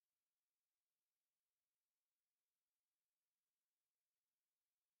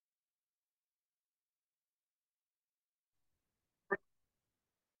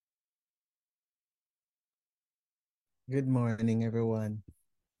Good morning, everyone.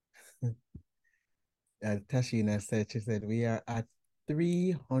 As Tashina said, she said, we are at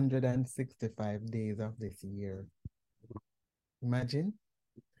 365 days of this year. Imagine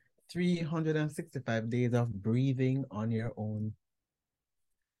 365 days of breathing on your own,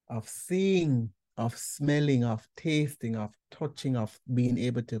 of seeing, of smelling, of tasting, of touching, of being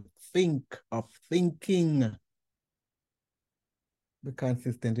able to think, of thinking. Be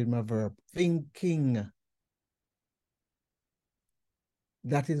consistent with my verb, thinking.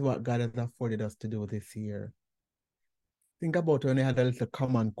 That is what God has afforded us to do this year. Think about when we had a little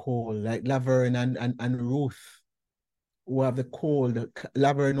common cold, like Laverne and Ruth, who have the cold.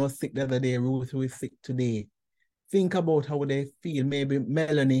 Laverne was sick the other day, Ruth who is sick today. Think about how they feel. Maybe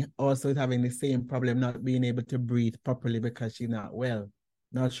Melanie also is having the same problem, not being able to breathe properly because she's not well.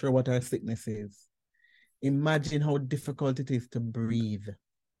 Not sure what her sickness is. Imagine how difficult it is to breathe.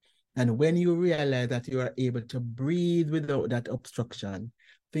 And when you realize that you are able to breathe without that obstruction,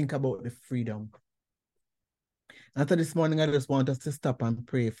 think about the freedom. And so this morning, I just want us to stop and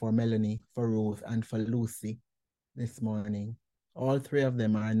pray for Melanie, for Ruth, and for Lucy this morning. All three of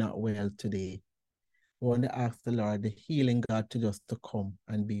them are not well today. We want to ask the Lord, the healing God, to just to come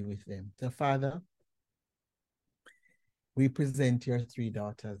and be with them. So, Father, we present your three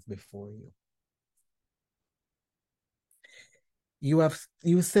daughters before you.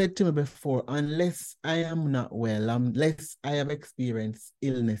 You said to me before, unless I am not well, unless I have experienced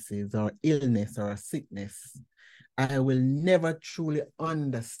illnesses or illness or sickness, I will never truly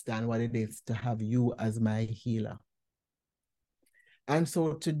understand what it is to have you as my healer. And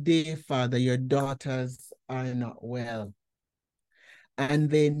so today, Father, your daughters are not well. And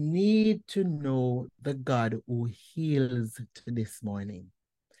they need to know the God who heals this morning.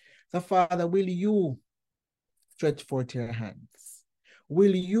 So, Father, will you stretch forth your hands?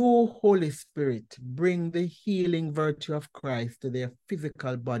 Will you, Holy Spirit, bring the healing virtue of Christ to their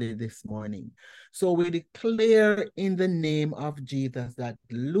physical body this morning? So we declare in the name of Jesus that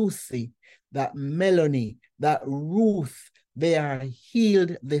Lucy, that Melanie, that Ruth, they are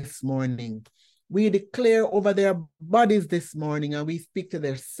healed this morning. We declare over their bodies this morning, and we speak to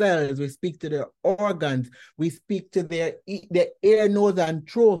their cells, we speak to their organs, we speak to their ear, nose, and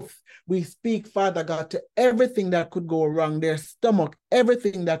throat. We speak, Father God, to everything that could go wrong, their stomach,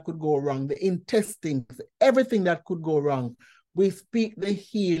 everything that could go wrong, the intestines, everything that could go wrong. We speak the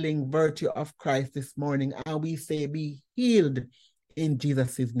healing virtue of Christ this morning, and we say, be healed in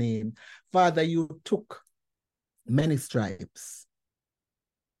Jesus' name. Father, you took many stripes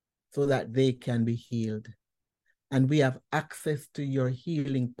so that they can be healed. And we have access to your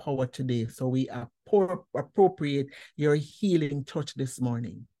healing power today. So we appropriate your healing touch this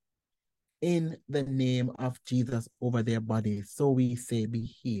morning in the name of Jesus over their bodies. So we say, be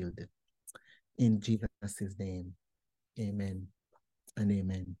healed in Jesus' name. Amen and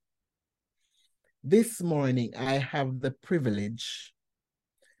amen. This morning, I have the privilege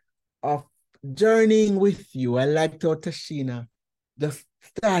of journeying with you. I like how Tashina just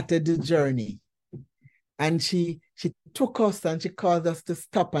started the journey. And she took us and she caused us to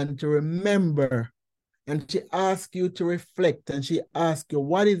stop and to remember. And she asked you to reflect. And she asked you,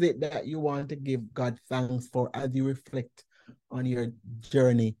 what is it that you want to give God thanks for as you reflect on your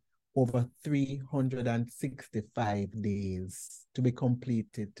journey over 365 days to be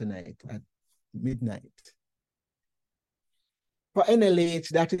completed tonight at midnight? For NLH,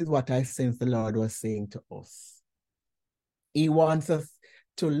 that is what I sense the Lord was saying to us. He wants us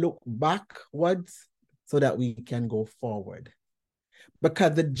to look backwards so that we can go forward,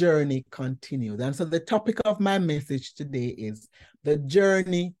 because the journey continues. And so the topic of my message today is the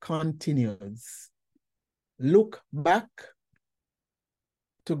journey continues. Look back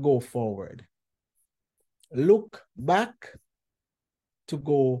to go forward. Look back to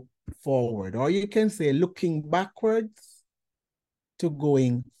go forward. Or you can say looking backwards to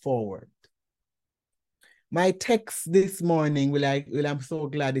going forward. My text this morning, I'm so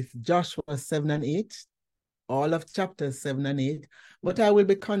glad, it's Joshua 7 and 8. All of chapters 7 and 8, but I will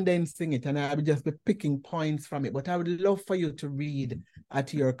be condensing it and I will just be picking points from it. But I would love for you to read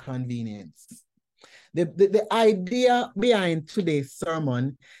at your convenience. The idea behind today's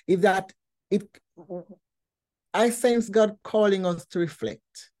sermon is that I sense God calling us to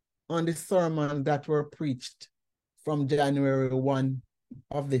reflect on the sermons that were preached from January 1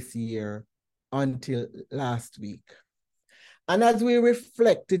 of this year until last week. And as we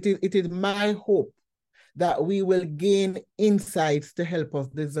reflect, it is my hope that we will gain insights to help us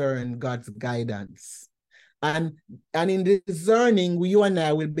discern God's guidance. And in discerning, you and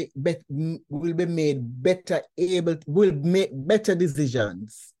I will make better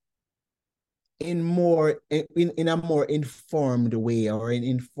decisions in a more informed way or in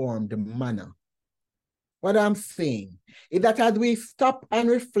informed manner. What I'm saying is that as we stop and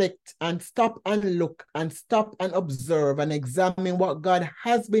reflect and stop and look and stop and observe and examine what God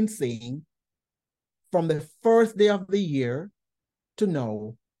has been saying from the first day of the year to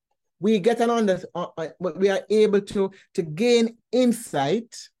now, we get we are able to gain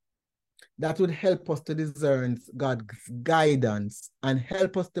insight that would help us to discern God's guidance and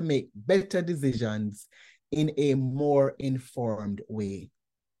help us to make better decisions in a more informed way.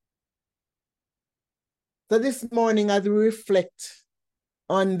 So this morning, as we reflect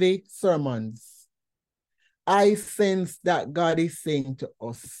on the sermons, I sense that God is saying to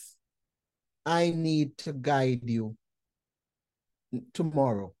us, I need to guide you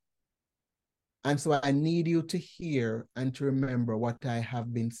tomorrow. And so I need you to hear and to remember what I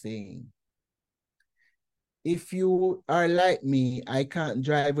have been saying. If you are like me, I can't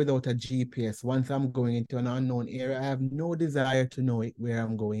drive without a GPS. Once I'm going into an unknown area, I have no desire to know where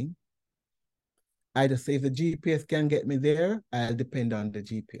I'm going. I just say if the GPS can get me there, I'll depend on the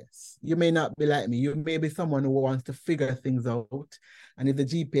GPS. You may not be like me. You may be someone who wants to figure things out. And if the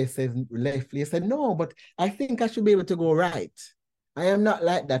GPS says left, you say, no, but I think I should be able to go right. I am not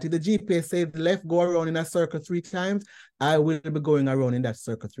like that. If the GPS says left, go around in a circle 3 times, I will be going around in that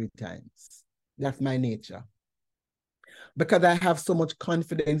circle 3 times. That's my nature. Because I have so much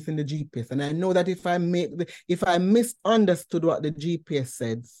confidence in the GPS. And I know that if I misunderstood what the GPS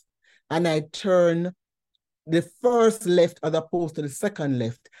says, and I turn the first left as opposed to the second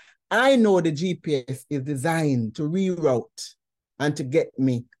left, I know the GPS is designed to reroute and to get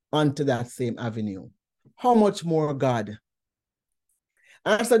me onto that same avenue. How much more God?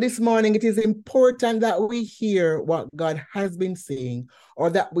 And so this morning, it is important that we hear what God has been saying, or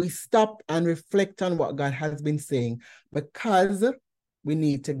that we stop and reflect on what God has been saying, because we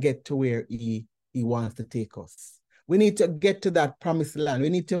need to get to where He wants to take us. We need to get to that promised land. We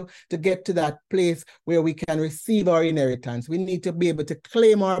need to get to that place where we can receive our inheritance. We need to be able to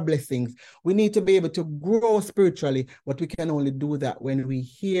claim our blessings. We need to be able to grow spiritually, but we can only do that when we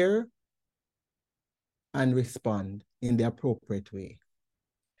hear and respond in the appropriate way.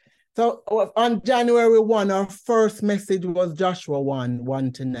 So on January 1, our first message was Joshua 1,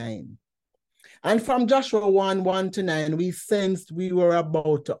 1-9. And from Joshua 1, 1-9, we sensed we were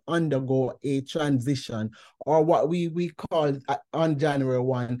about to undergo a transition, or what we call on January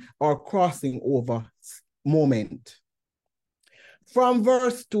 1, our crossing over moment. From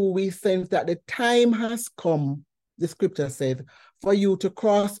verse 2, we sense that the time has come, the scripture says, for you to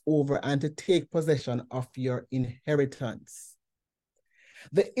cross over and to take possession of your inheritance.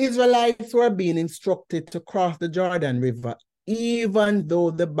 The Israelites were being instructed to cross the Jordan River, even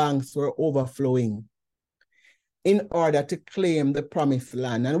though the banks were overflowing, in order to claim the promised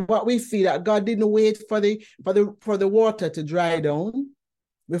land. And what we see, that God didn't wait for the water to dry down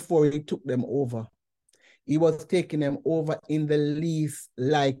before He took them over. He was taking them over in the least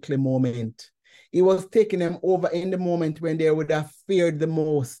likely moment. He was taking them over in the moment when they would have feared the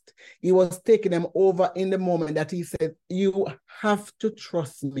most. He was taking them over in the moment that He said, you have to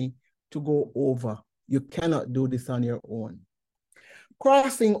trust me to go over. You cannot do this on your own.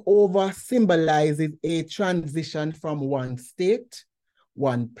 Crossing over symbolizes a transition from one state,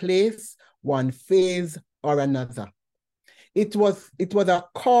 one place, one phase, or another. It was a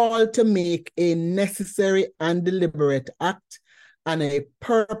call to make a necessary and deliberate act and a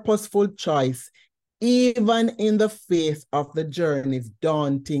purposeful choice, even in the face of the journey's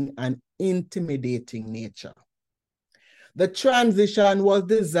daunting and intimidating nature. The transition was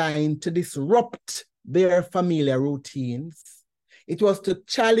designed to disrupt their familiar routines. It was to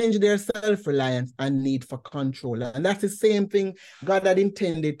challenge their self-reliance and need for control. And that's the same thing God had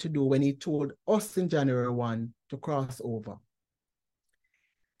intended to do when He told us in January 1 to cross over.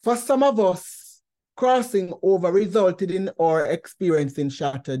 For some of us, crossing over resulted in our experiencing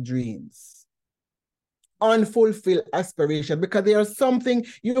shattered dreams, unfulfilled aspiration, because there's something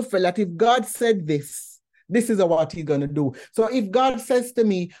you feel that if God said this is what He's going to do. So if God says to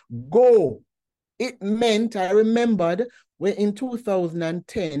me, go, it meant, I remembered when in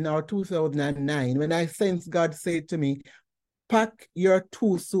 2010 or 2009, when I sensed God say to me, pack your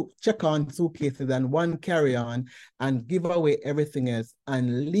 2 check-on suitcases and 1 carry-on and give away everything else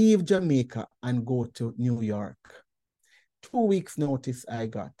and leave Jamaica and go to New York. 2 weeks notice I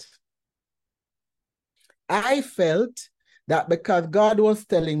got. I felt that because God was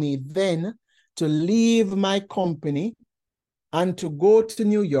telling me then to leave my company and to go to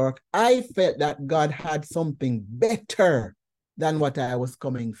New York, I felt that God had something better than what I was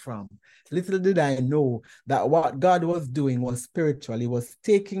coming from. Little did I know that what God was doing was spiritual. He was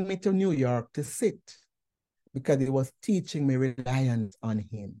taking me to New York to sit because he was teaching me reliance on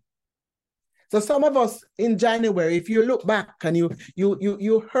him. So some of us in January, if you look back and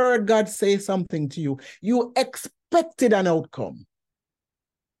you heard God say something to you, you expected an outcome.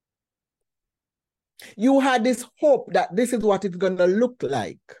 You had this hope that this is what it's going to look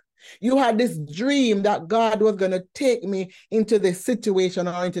like. You had this dream that God was going to take me into this situation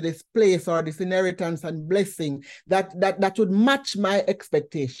or into this place or this inheritance and blessing that would match my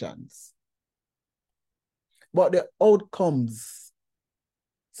expectations. But the outcomes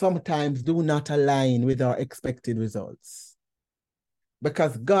sometimes do not align with our expected results,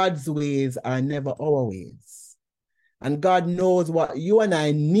 because God's ways are never our ways. And God knows what you and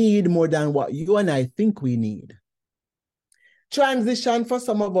I need more than what you and I think we need. Transition for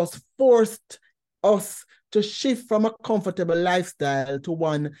some of us forced us to shift from a comfortable lifestyle to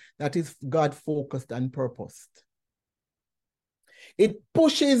one that is God-focused and purposed. It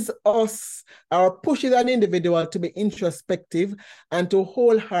pushes us, or pushes an individual to be introspective and to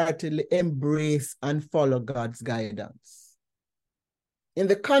wholeheartedly embrace and follow God's guidance. In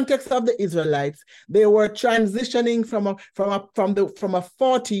the context of the Israelites, they were transitioning from a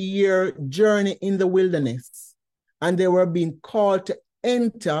 40-year journey in the wilderness, and they were being called to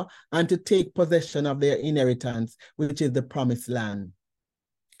enter and to take possession of their inheritance, which is the promised land.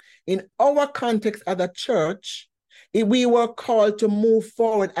 In our context as a church, we were called to move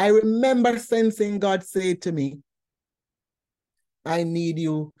forward. I remember sensing God say to me, I need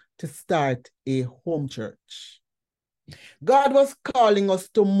you to start a home church. God was calling us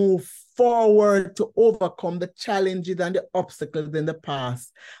to move forward, to overcome the challenges and the obstacles in the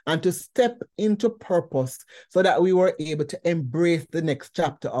past, and to step into purpose so that we were able to embrace the next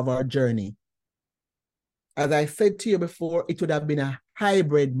chapter of our journey. As I said to you before, it would have been a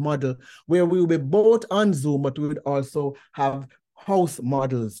hybrid model where we would be both on Zoom, but we would also have house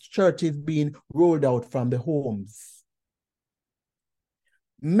models, churches being rolled out from the homes.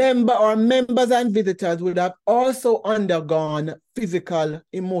 Members and visitors would have also undergone physical,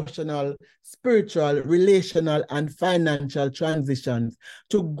 emotional, spiritual, relational, and financial transitions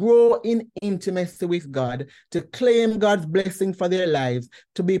to grow in intimacy with God, to claim God's blessing for their lives,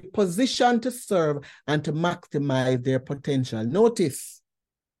 to be positioned to serve, and to maximize their potential. Notice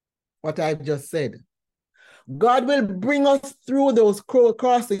what I've just said. God will bring us through those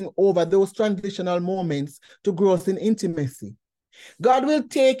crossing over, those transitional moments to growth in intimacy. God will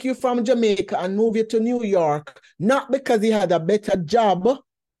take you from Jamaica and move you to New York, not because he had a better job,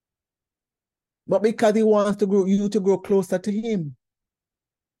 but because he wants you to grow closer to him.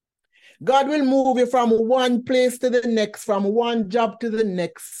 God will move you from one place to the next, from one job to the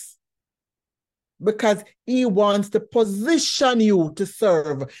next, because he wants to position you to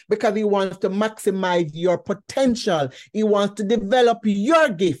serve, because he wants to maximize your potential. He wants to develop your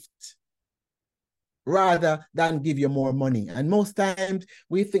gift rather than give you more money. And most times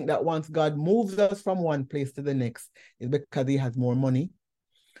we think that once God moves us from one place to the next, it's because he has more money.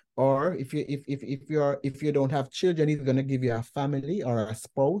 Or if you don't have children, he's going to give you a family or a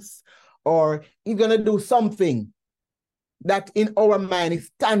spouse, or he's going to do something that in our mind is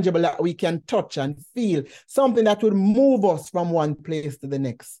tangible, that we can touch and feel, something that would move us from one place to the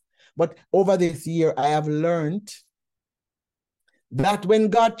next. But over this year, I have learned that when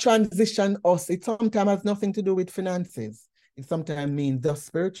God transitions us, it sometimes has nothing to do with finances. It sometimes means just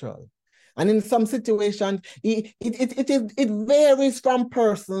spiritual. And in some situations, it varies from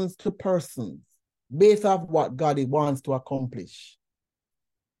persons to persons based off what God wants to accomplish.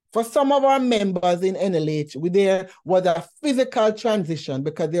 For some of our members in NLH, there was a physical transition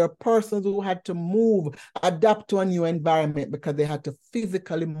because there are persons who had to move, adapt to a new environment because they had to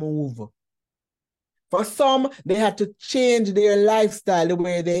physically move. For some, they had to change their lifestyle, the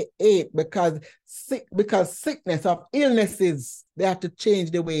way they ate, because sickness of illnesses, they had to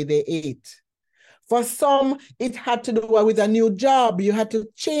change the way they ate. For some, it had to do with a new job. You had to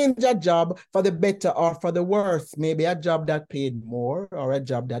change a job for the better or for the worse. Maybe a job that paid more or a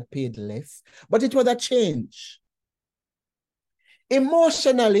job that paid less, but it was a change.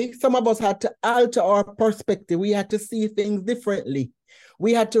 Emotionally, some of us had to alter our perspective. We had to see things differently.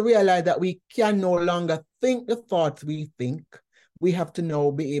 We had to realize that we can no longer think the thoughts we think. We have to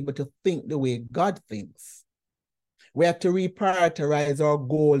now be able to think the way God thinks. We have to reprioritize our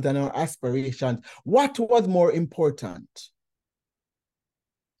goals and our aspirations. What was more important?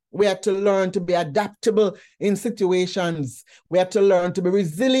 We had to learn to be adaptable in situations. We had to learn to be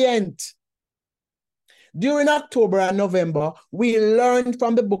resilient. During October and November, we learned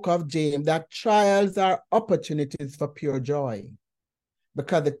from the book of James that trials are opportunities for pure joy,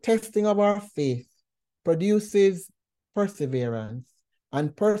 because the testing of our faith produces perseverance,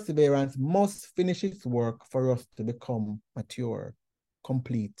 and perseverance must finish its work for us to become mature,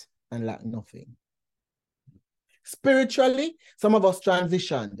 complete, and lack nothing. Spiritually, some of us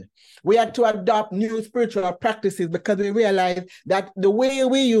transitioned. We had to adopt new spiritual practices because we realized that the way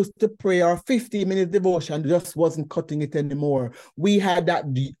we used to pray our 15-minute devotion just wasn't cutting it anymore. We had that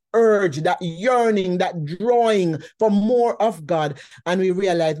urge, that yearning, that drawing for more of God. And we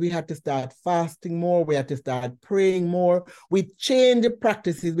realized we had to start fasting more. We had to start praying more. We changed the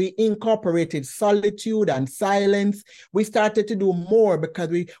practices. We incorporated solitude and silence. We started to do more because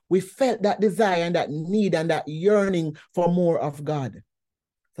we felt that desire and that need and that yearning for more of God.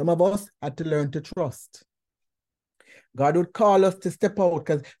 Some of us had to learn to trust. God would call us to step out,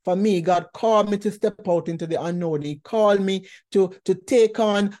 because for me, God called me to step out into the unknown. He called me to take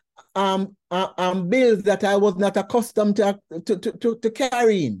on bills that I was not accustomed to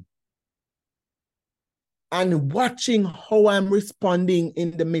carrying. And watching how I'm responding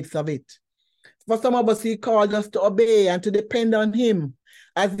in the midst of it. For some of us, he called us to obey and to depend on him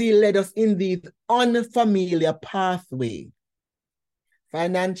as he led us in these unfamiliar pathways.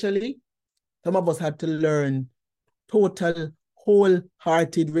 Financially, some of us had to learn total,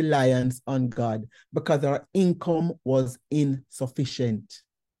 wholehearted reliance on God because our income was insufficient.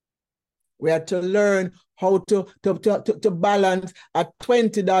 We had to learn how to balance a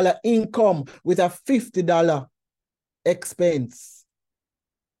 $20 income with a $50 expense.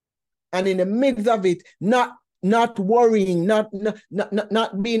 And in the midst of it, not worrying, not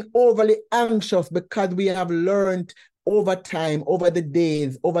being overly anxious, because we have learned over time, over the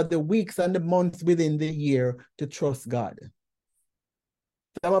days, over the weeks and the months within the year to trust God.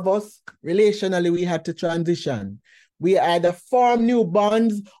 Some of us, relationally, we had to transition. We either form new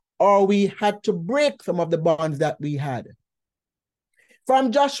bonds or we had to break some of the bonds that we had.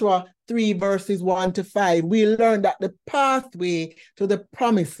 From Joshua 3 verses 1 to 5, we learned that the pathway to the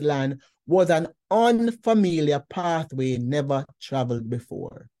promised land was an unfamiliar pathway never traveled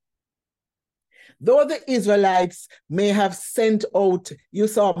before. Though the Israelites may have sent out, you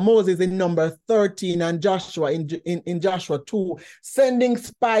saw Moses in Numbers 13 and Joshua in Joshua 2, sending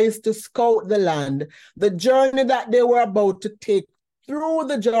spies to scout the land, the journey that they were about to take through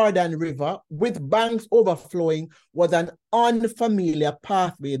the Jordan River with banks overflowing was an unfamiliar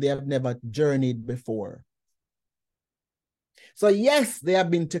pathway they have never journeyed before. So yes, they have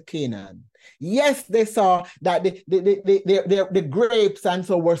been to Canaan. Yes, they saw that the grapes and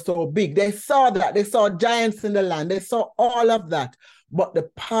so were so big. They saw that. They saw giants in the land. They saw all of that. But the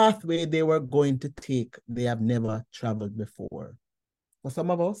pathway they were going to take, they have never traveled before. For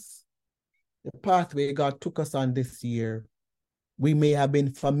some of us, the pathway God took us on this year, we may have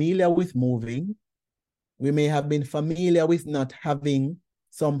been familiar with moving. We may have been familiar with not having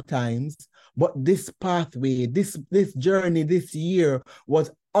sometimes, but this pathway, this journey this year was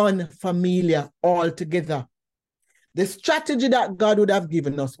unfamiliar altogether. The strategy that God would have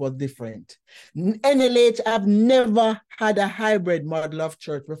given us was different. NLH have never had a hybrid model of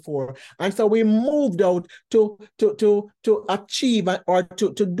church before. And so we moved out to achieve or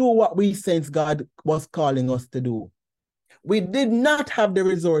to do what we sense God was calling us to do. We did not have the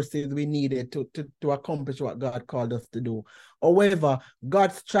resources we needed to accomplish what God called us to do. However,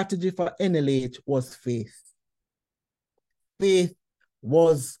 God's strategy for NLH was faith. Faith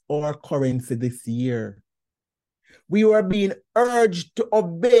was our currency this year. We were being urged to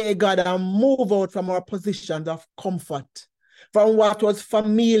obey God and move out from our positions of comfort, from what was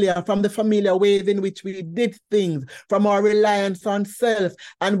familiar, from the familiar ways in which we did things, from our reliance on self,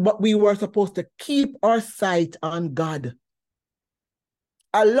 and what we were supposed to keep our sight on God,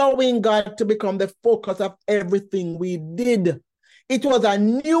 allowing God to become the focus of everything we did. It was a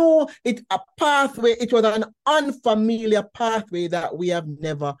pathway, it was an unfamiliar pathway that we have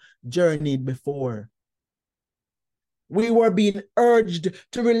never journeyed before. We were being urged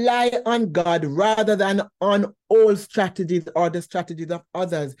to rely on God rather than on old strategies or the strategies of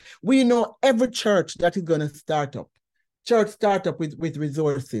others. We know every church that is going to start up. Church start up with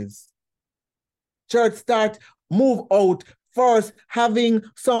resources. Church move out first having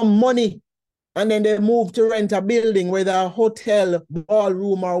some money, and then they move to rent a building, whether a hotel,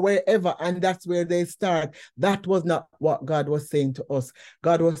 ballroom, or wherever, and that's where they start. That was not what God was saying to us.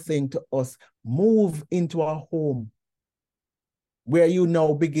 God was saying to us, move into a home where you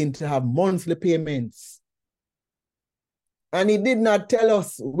now begin to have monthly payments. And he did not tell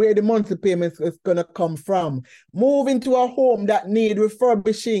us where the monthly payments is going to come from. Move into a home that need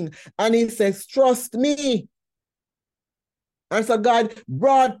refurbishing. And he says, trust me. And so God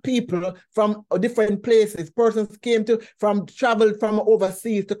brought people from different places. Persons came traveled from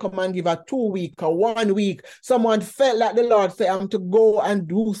overseas to come and give a 2 week or 1 week. Someone felt like the Lord said, I'm to go and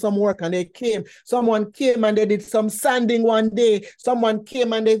do some work, and they came. Someone came and they did some sanding one day. Someone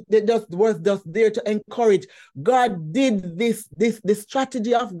came and they was just there to encourage. God did this. The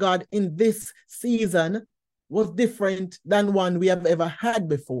strategy of God in this season was different than one we have ever had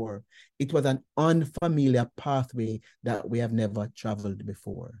before. It was an unfamiliar pathway that we have never traveled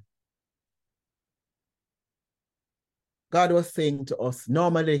before. God was saying to us,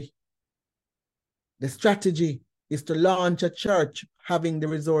 normally, the strategy is to launch a church having the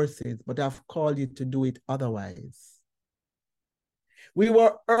resources, but I've called you to do it otherwise. We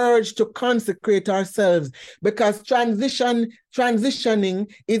were urged to consecrate ourselves because transitioning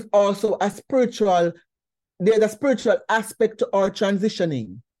is also there's a spiritual aspect to our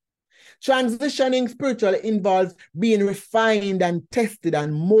transitioning. Transitioning spiritually involves being refined and tested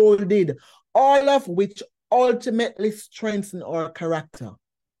and molded, all of which ultimately strengthen our character.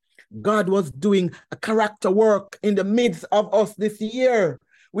 God was doing a character work in the midst of us this year.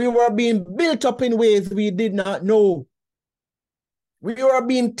 We were being built up in ways we did not know. We were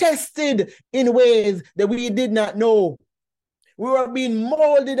being tested in ways that we did not know. We were being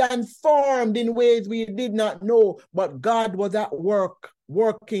molded and formed in ways we did not know, but God was at work,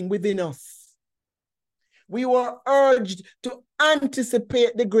 working within us. We were urged to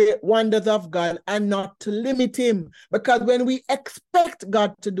anticipate the great wonders of God and not to limit him, because when we expect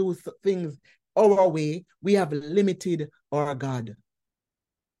God to do things our way, we have limited our God.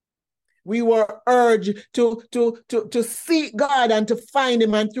 We were urged to seek God and to find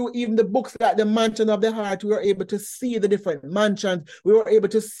him, and through even the books like the Mansion of the Heart, we were able to see the different mansions. We were able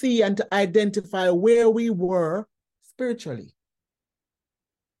to see and to identify where we were spiritually.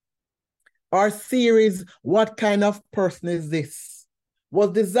 Our series, What Kind of Person Is This?,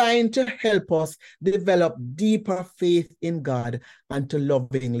 was designed to help us develop deeper faith in God and to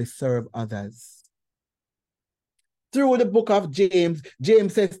lovingly serve others. Through the book of James,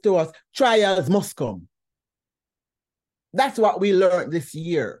 James says to us, trials must come. That's what we learned this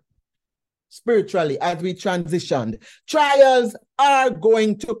year, spiritually, as we transitioned. Trials are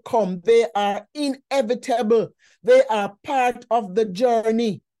going to come. They are inevitable. They are part of the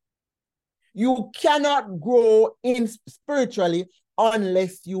journey. You cannot grow spiritually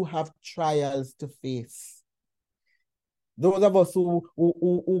unless you have trials to face. Those of us who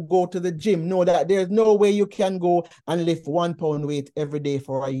go to the gym know that there's no way you can go and lift 1 pound weight every day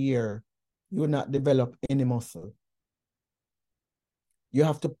for a year. You will not develop any muscle. You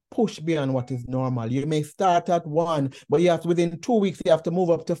have to push beyond what is normal. You may start at 1, but you have to, within 2 weeks, you have to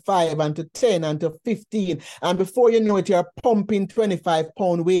move up to 5 and to 10 and to 15. And before you know it, you're pumping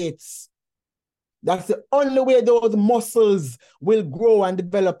 25-pound weights. That's the only way those muscles will grow and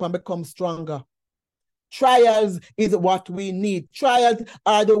develop and become stronger. Trials is what we need. Trials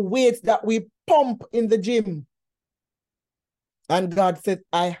are the weights that we pump in the gym. And God said,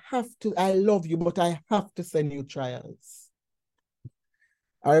 I love you, but I have to send you trials.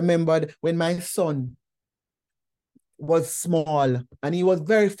 I remembered when my son was small and he was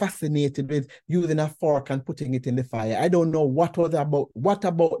very fascinated with using a fork and putting it in the fire. I don't know what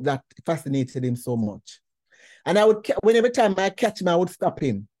about that fascinated him so much. And every time I catch him, I would stop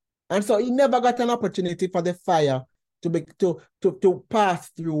him. And so he never got an opportunity for the fire to pass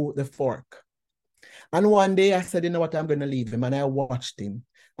through the fork. And one day I said, you know what, I'm going to leave him. And I watched him.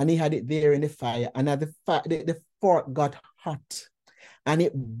 And he had it there in the fire. And as the fork got hot and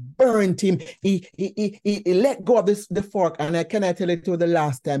it burnt him, he let go of the fork. And I cannot tell you it was the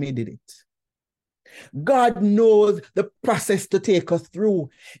last time he did it. God knows the process to take us through.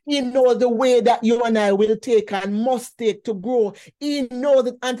 He knows the way that you and I will take and must take to grow. He knows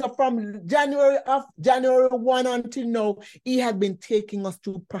it. And so from January 1 until now, he had been taking us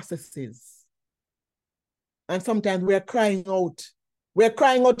through processes. And sometimes we're crying out. We're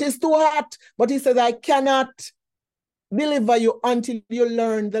crying out, it's too hot. But he says, I cannot deliver you until you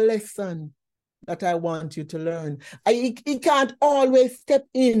learn the lesson that I want you to learn. He can't always step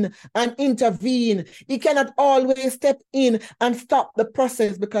in and intervene. He cannot always step in and stop the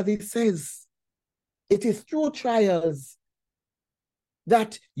process, because he says it is through trials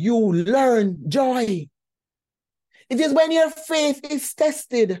that you learn joy. It is when your faith is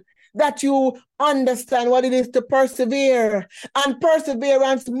tested that you understand what it is to persevere. And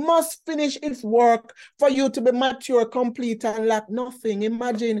perseverance must finish its work for you to be mature, complete, and lack nothing.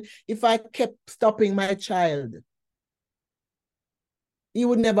 Imagine if I kept stopping my child. he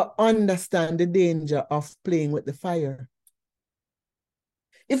would never understand the danger of playing with the fire.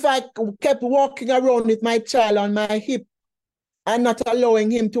 If I kept walking around with my child on my hip and not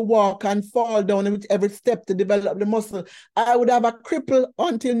allowing him to walk and fall down with every step to develop the muscle, I would have a cripple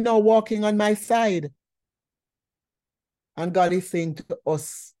until now walking on my side. And God is saying to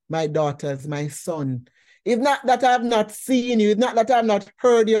us, my daughters, my son, it's not that I have not seen you, it's not that I have not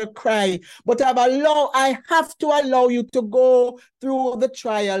heard your cry, but I have to allow you to go through the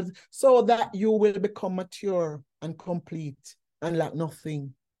trials so that you will become mature and complete and lack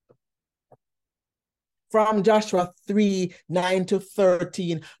nothing. From Joshua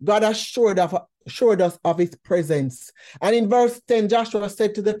 3:9-13, God assured us of his presence. And in verse 10, Joshua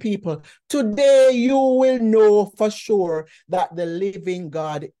said to the people, today you will know for sure that the living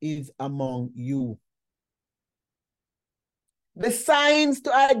God is among you. The signs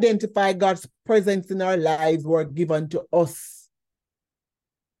to identify God's presence in our lives were given to us.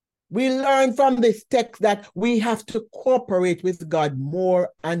 We learn from this text that we have to cooperate with God more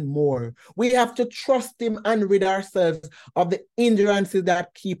and more. We have to trust him and rid ourselves of the hindrances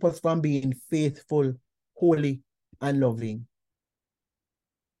that keep us from being faithful, holy, and loving.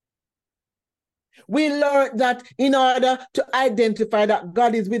 We learn that in order to identify that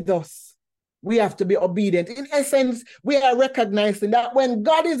God is with us, we have to be obedient. In essence, we are recognizing that when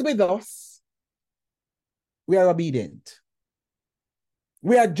God is with us, we are obedient.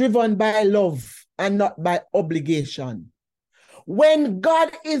 We are driven by love and not by obligation. When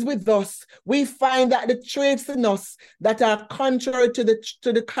God is with us, we find that the traits in us that are contrary to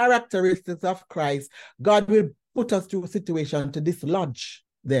the characteristics of Christ, God will put us through a situation to dislodge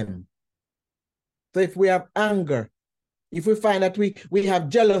them. So if we have anger, if we find that we have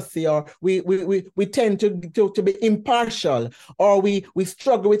jealousy, or we tend to be impartial, or we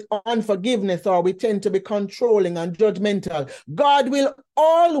struggle with unforgiveness, or we tend to be controlling and judgmental, God will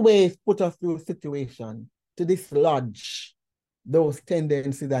always put us through a situation to dislodge those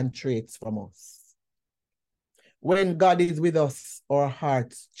tendencies and traits from us. When God is with us, our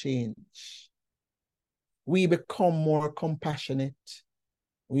hearts change. We become more compassionate.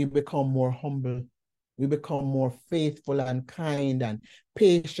 We become more humble. We become more faithful and kind and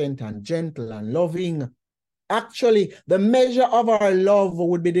patient and gentle and loving. Actually, the measure of our love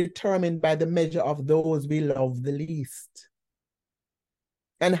would be determined by the measure of those we love the least.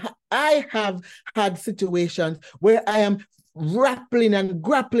 And I have had situations where I am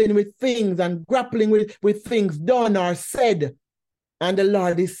grappling with things and grappling with things done or said. And the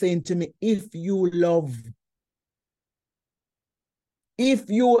Lord is saying to me, if you love, if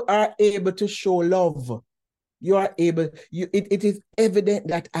you are able to show love, you are able, it is evident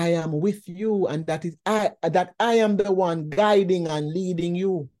that I am with you, and that I am the one guiding and leading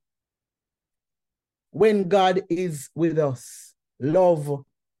you. When God is with us, love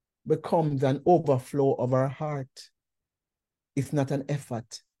becomes an overflow of our heart. It's not an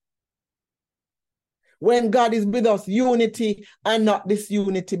effort. When God is with us, unity and not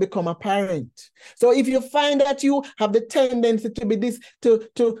disunity become apparent. So if you find that you have the tendency to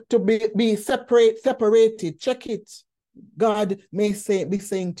be separated, check it. God may be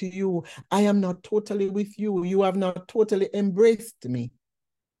saying to you, I am not totally with you. You have not totally embraced me.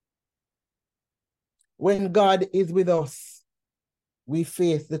 When God is with us, we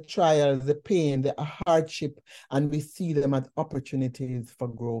face the trials, the pain, the hardship, and we see them as opportunities for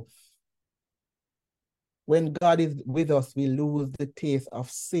growth. When God is with us, we lose the taste of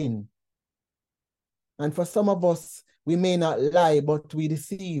sin. And for some of us, we may not lie, but we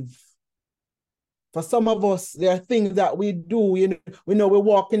deceive. For some of us, there are things that we do, we know we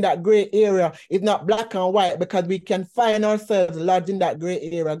walk in that gray area. It's not black and white, because we can find ourselves lodged in that gray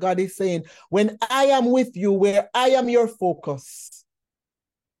area. God is saying, when I am with you, where I am your focus,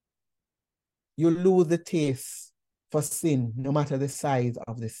 you lose the taste for sin, no matter the size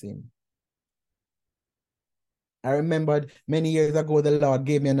of the sin. I remembered many years ago, the Lord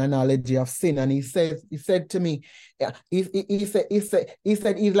gave me an analogy of sin, and he said to me, he said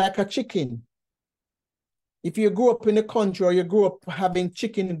he's like a chicken. If you grew up in the country, or you grew up having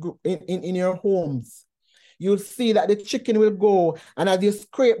chicken in your homes, you'll see that the chicken will go, and as you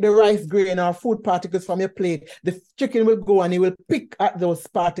scrape the rice grain or food particles from your plate, the chicken will go and he will pick at those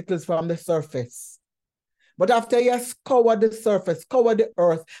particles from the surface. But after he has scoured the surface, scoured the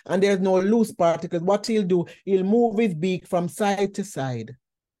earth, and there's no loose particles, what he'll do, he'll move his beak from side to side.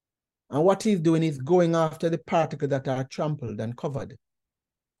 And what he's doing is going after the particles that are trampled and covered.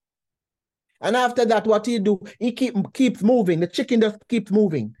 And after that, what he'll do, he keeps moving. The chicken just keeps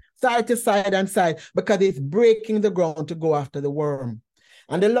moving, side to side and side, because it's breaking the ground to go after the worm.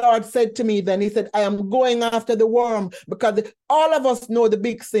 And the Lord said to me then, he said, I am going after the worm, because all of us know the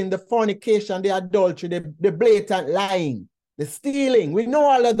big sin, the fornication, the adultery, the blatant lying, the stealing. We know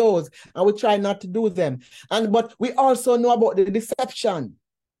all of those, and we try not to do them. But we also know about the deception.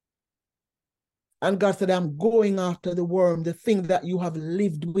 And God said, I'm going after the worm, the thing that you have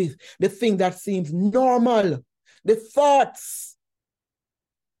lived with, the thing that seems normal, the thoughts,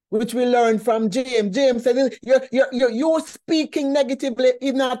 which we learned from James. James said, you're speaking negatively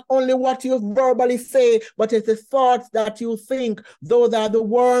is not only what you verbally say, but it's the thoughts that you think. Those are the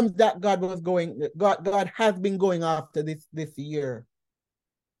worms that God has been going after this year.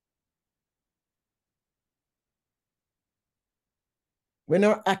 When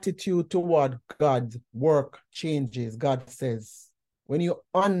our attitude toward God's work changes, God says, when you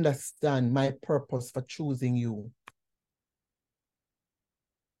understand my purpose for choosing you,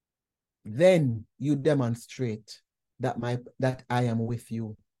 then you demonstrate that I am with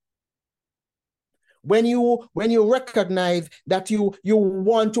you. When you recognize that you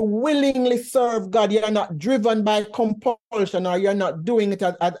want to willingly serve God, you're not driven by compulsion, or you're not doing it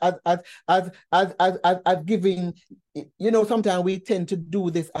as giving. You know, sometimes we tend to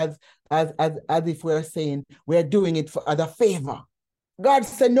do this as if we're saying we're doing it as a favor. God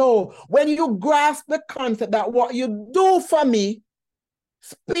said, no, when you grasp the concept that what you do for me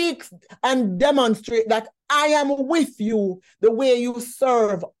speaks and demonstrate that I am with you, the way you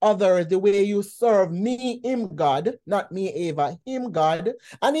serve others, the way you serve me, him, God, not me, Eva, him, God,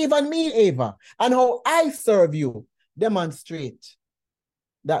 and even me, Eva, and how I serve you, demonstrate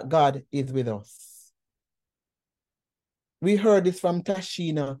that God is with us. We heard this from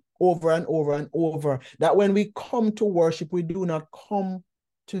Tashina over and over and over, that when we come to worship, we do not come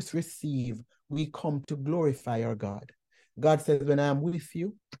to receive, we come to glorify our God. God says, when I am with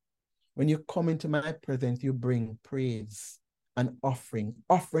you, when you come into my presence, you bring praise and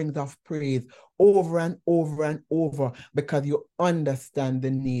offerings of praise over and over and over, because you understand the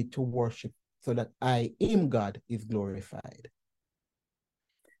need to worship so that I, him, God, is glorified.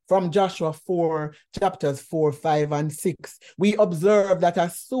 From Joshua 4, chapters 4, 5, and 6, we observe that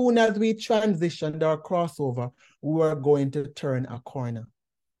as soon as we transitioned our crossover, we were going to turn a corner.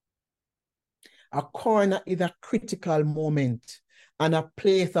 A corner is a critical moment and a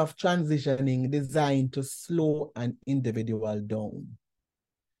place of transitioning designed to slow an individual down.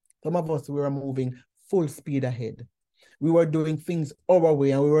 Some of us, we were moving full speed ahead. We were doing things our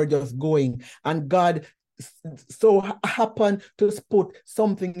way, and we were just going. And God so happened to put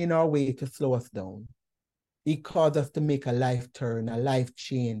something in our way to slow us down. He caused us to make a life turn, a life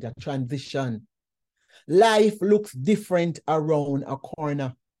change, a transition. Life looks different around a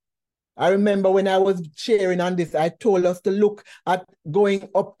corner. I remember when I was sharing on this, I told us to look at going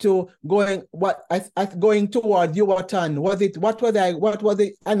towards Yuwatan. What was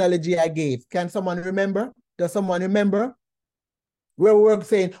the analogy I gave? Can someone remember? Does someone remember? Where we were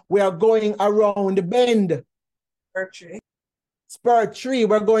saying we are going around the bend. Spur tree.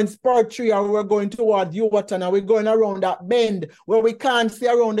 We're going spur tree, or we're going towards Yuwatan, and we're going around that bend where we can't see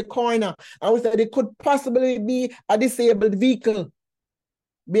around the corner. And we said it could possibly be a disabled vehicle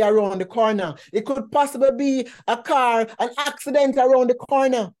be around the corner. It could possibly be a car, an accident around the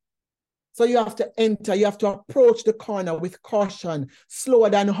corner. So you have to enter, you have to approach the corner with caution, slower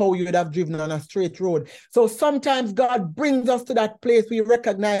than how you would have driven on a straight road. So sometimes God brings us to that place. We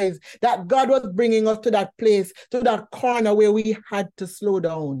recognize that God was bringing us to that place, to that corner where we had to slow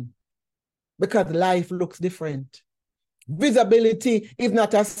down, because life looks different. Visibility is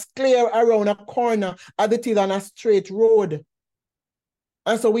not as clear around a corner as it is on a straight road.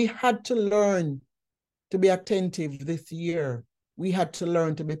 And so we had to learn to be attentive this year. We had to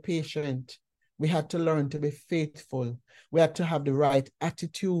learn to be patient. We had to learn to be faithful. We had to have the right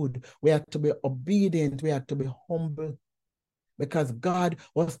attitude. We had to be obedient. We had to be humble, because God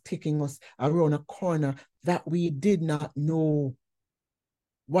was taking us around a corner that we did not know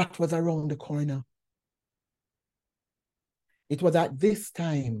what was around the corner. It was at this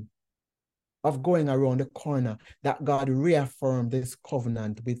time of going around the corner that God reaffirmed this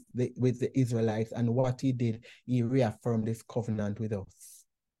covenant with the Israelites, and what he did, he reaffirmed this covenant with us.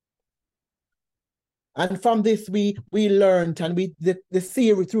 And from this we learned, and through the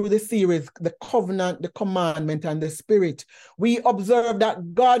series, the covenant, the commandment, and the spirit, we observed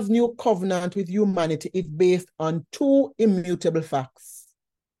that God's new covenant with humanity is based on two immutable facts: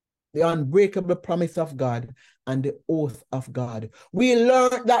 the unbreakable promise of God and the oath of God. We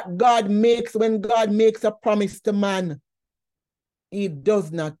learned that when God makes a promise to man, He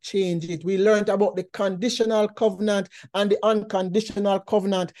does not change it. We learned about the conditional covenant and the unconditional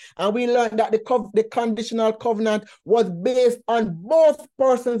covenant. And we learned that the conditional covenant was based on both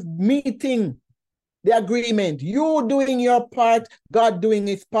persons meeting the agreement. You doing your part, God doing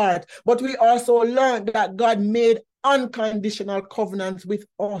his part. But we also learned that God made unconditional covenants with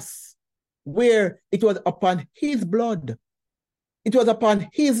us, where it was upon his blood. It was upon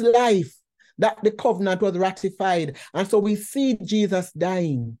his life that the covenant was ratified. And so we see Jesus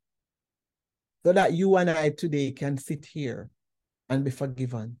dying so that you and I today can sit here and be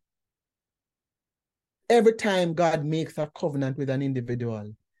forgiven. Every time God makes a covenant with an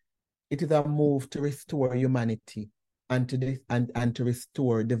individual, it is a move to restore humanity and to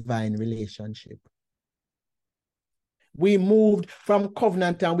restore divine relationship. We moved from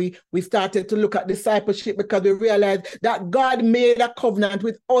covenant and we started to look at discipleship because we realized that God made a covenant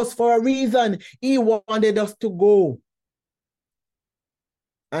with us for a reason. He wanted us to go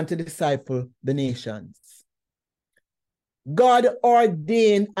and to disciple the nations. God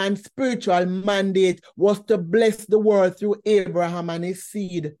ordained and spiritual mandate was to bless the world through Abraham and his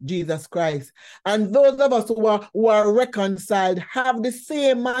seed, Jesus Christ. And those of us who are reconciled have the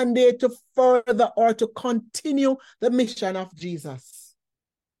same mandate to further or to continue the mission of Jesus.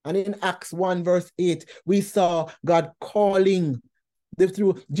 And in Acts 1 verse 8, we saw God calling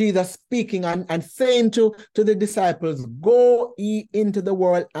through Jesus speaking and saying to the disciples, go ye into the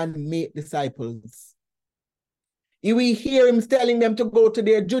world and make disciples. We hear him telling them to go to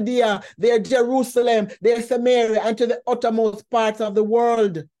their Judea, their Jerusalem, their Samaria, and to the uttermost parts of the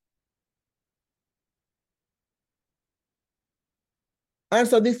world. And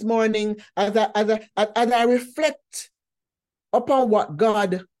so this morning, as I reflect upon what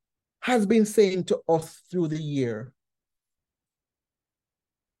God has been saying to us through the year,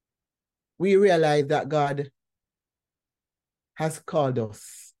 we realize that God has called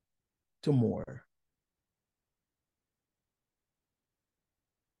us to more.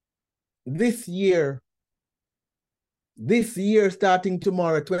 This year starting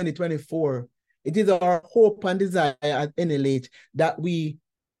tomorrow, 2024, it is our hope and desire at NLH that we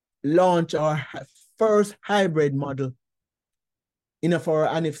launch our first hybrid model for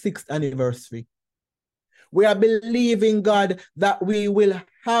our 6th anniversary. We are believing God that we will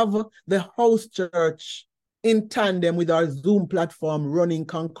have the house church in tandem with our Zoom platform running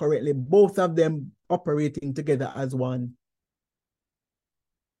concurrently, both of them operating together as one.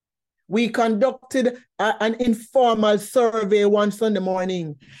 We conducted an informal survey one Sunday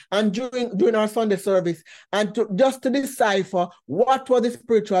morning and during our Sunday service, and just to decipher what was the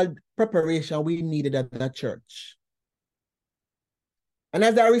spiritual preparation we needed at the church. And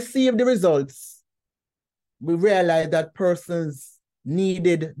as I received the results, we realized that persons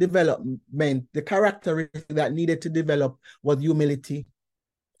needed development. The characteristic that needed to develop was humility,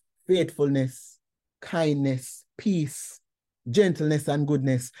 faithfulness, kindness, peace, gentleness, and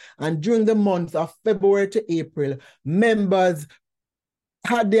goodness. And during the months of February to April, members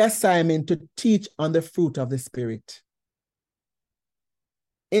had the assignment to teach on the fruit of the Spirit.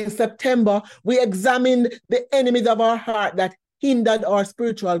 In September, we examined the enemies of our heart that hindered our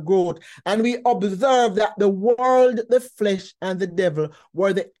spiritual growth, and we observed that the world, the flesh, and the devil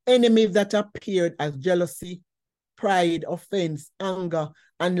were the enemies that appeared as jealousy, pride, offense, anger,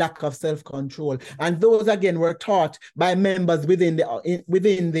 and lack of self-control. And those again were taught by members within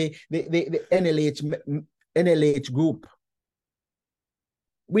the NLH group.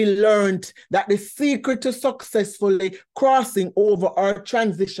 We learned that the secret to successfully crossing over or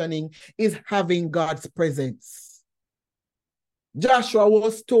transitioning is having God's presence. Joshua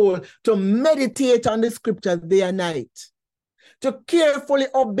was told to meditate on the scriptures day and night, to carefully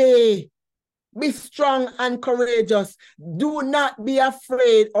obey, be strong and courageous. Do not be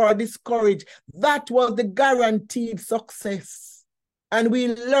afraid or discouraged. That was the guaranteed success. And we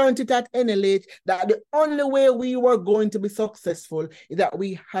learned it at NLH that the only way we were going to be successful is that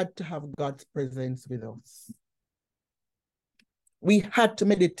we had to have God's presence with us. We had to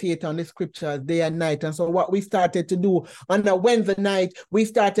meditate on the scriptures day and night. And so what we started to do on a Wednesday night, we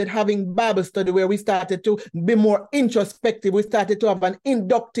started having Bible study where we started to be more introspective. We started to have an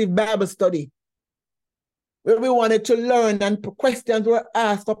inductive Bible study where we wanted to learn and questions were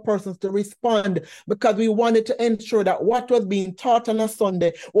asked for persons to respond, because we wanted to ensure that what was being taught on a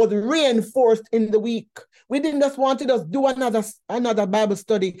Sunday was reinforced in the week. We didn't just want to just do another Bible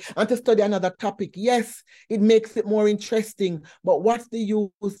study and to study another topic. Yes, it makes it more interesting, but what's the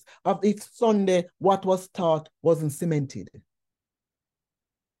use of each Sunday? What was taught wasn't cemented.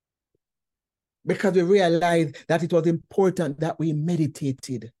 Because we realized that it was important that we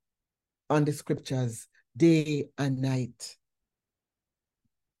meditated on the scriptures day and night.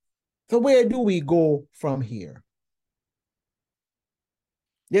 So where do we go from here?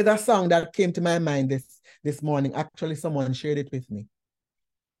 There's a song that came to my mind this morning. Actually, someone shared it with me.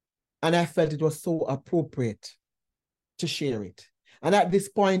 And I felt it was so appropriate to share it. And at this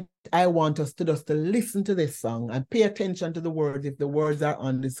point, I want us to just to listen to this song and pay attention to the words if the words are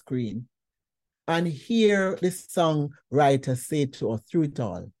on the screen. And hear this songwriter say to us through it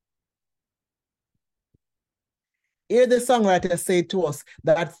all. Hear the songwriter say to us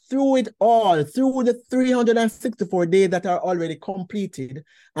that through it all, through the 364 days that are already completed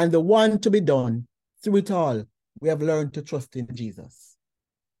and the one to be done, through it all, we have learned to trust in Jesus.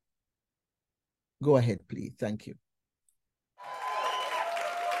 Go ahead, please. Thank you.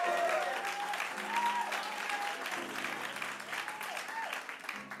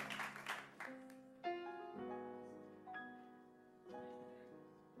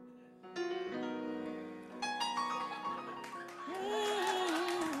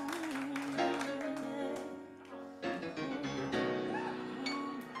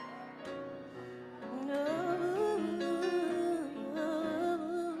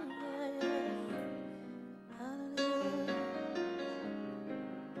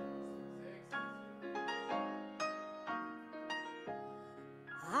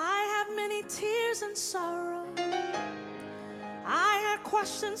 Tears and sorrow, I had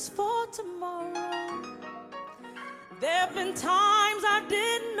questions for tomorrow. There have been times I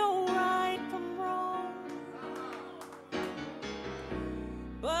didn't know right from wrong,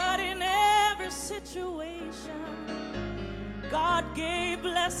 but in every situation God gave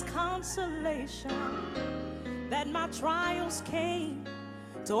blessed consolation, that my trials came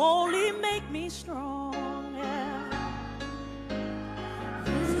to only make me strong.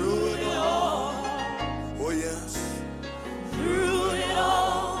 Through it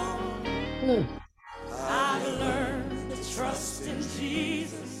all, I've learned to trust in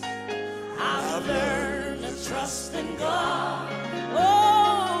Jesus. I've learned to trust in God.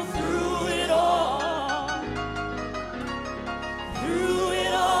 Oh, through it all,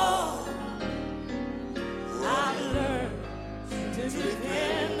 I've learned to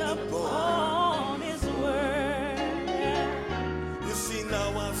depend upon His word. You see,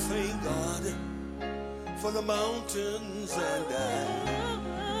 now I thank God for the mountains, and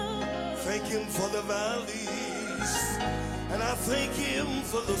I thank Him for the valleys, and I thank Him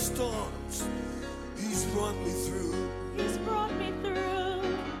for the storms He's brought me through. He's brought me through.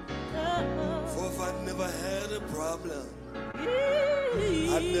 For if I'd never had a problem,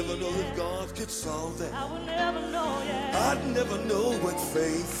 I'd never know that God could solve that. I would never know, yeah. I'd never know what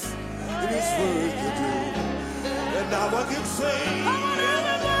faith in His word could do. And now I can say, I want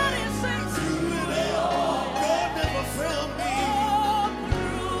everybody to sing through it all. God never failed me.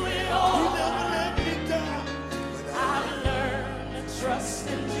 Through it all, He never let me down. But I've learned to trust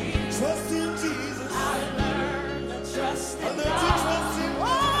in Jesus. trust in Jesus. I've learned to trust I in learned to God. trust in God. Oh,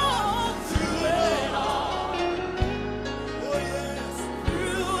 through it all, Oh yes.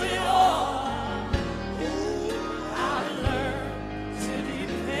 through it all, I've learned to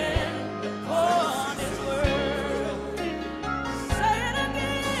depend upon His word. Say it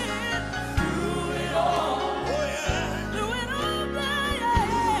again. Through it all. Oh yeah. Through it all,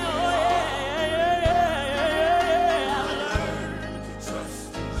 yeah. Oh, yeah. I learned to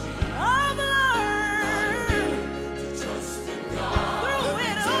trust in Jesus. I've learned To trust in God. through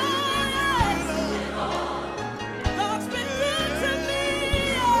it all, yes. God's been good to me,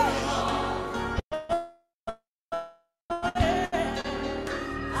 yeah.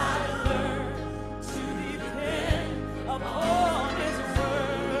 I've learned to depend upon His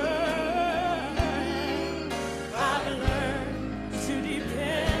word. I've learned to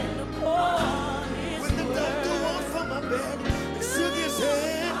depend upon His When the doctor word. walked from my bed and shook his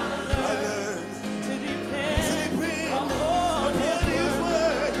head, I learned To to depend depend upon upon His His word.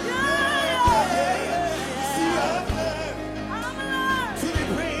 word. Yeah. See, I've learned I've learned to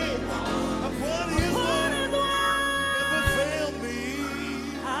depend upon His upon word. His word. Never failed me.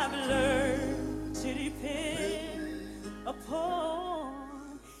 I've learned to depend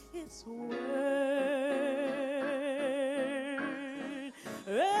upon His word.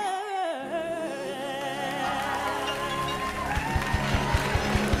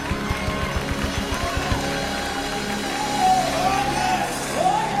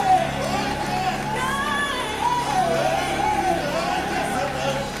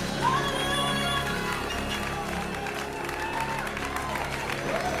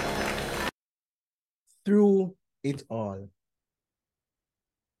 Through it all.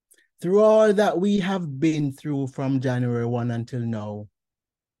 Through all that we have been through from January 1 until now,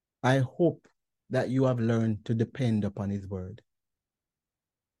 I hope that you have learned to depend upon His word.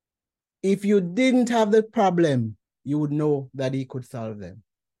 If you didn't have the problem, you would know that he could solve them.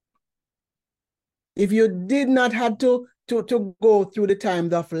 If you did not have to go through the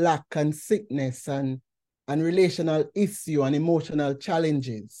times of lack and sickness and relational issue and emotional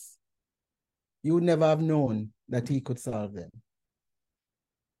challenges, you would never have known that he could solve them.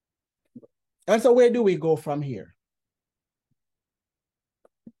 And so where do we go from here?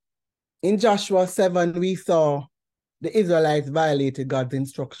 In Joshua 7, we saw the Israelites violated God's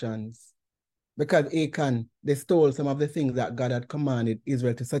instructions because Achan, they stole some of the things that God had commanded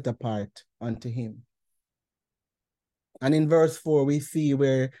Israel to set apart unto him. And in verse 4, we see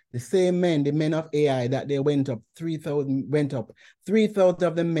where the same men, the men of Ai, that they went up, 3,000 went up. 3,000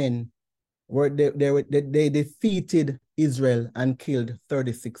 of the men they defeated Israel and killed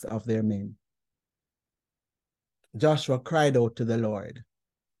 36 of their men. Joshua cried out to the Lord.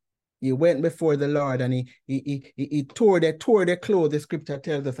 He went before the Lord and he tore their clothes, the scripture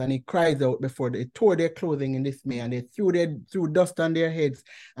tells us, and he cries out before they tore their clothing in dismay, and they threw dust on their heads,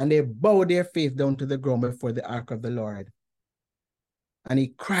 and they bowed their face down to the ground before the ark of the Lord. And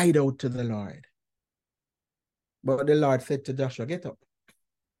he cried out to the Lord. But the Lord said to Joshua, get up.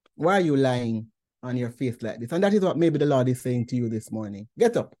 Why are you lying on your face like this? And that is what maybe the Lord is saying to you this morning.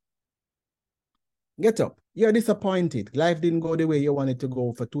 Get up. Get up. You're disappointed. Life didn't go the way you wanted to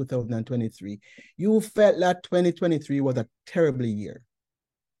go for 2023. You felt that 2023 was a terrible year.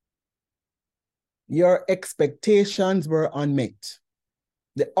 Your expectations were unmet.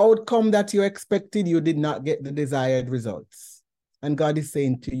 The outcome that you expected, you did not get the desired results. And God is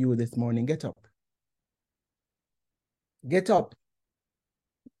saying to you this morning, get up. Get up.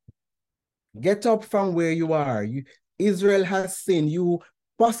 Get up from where you are. Israel has sinned. You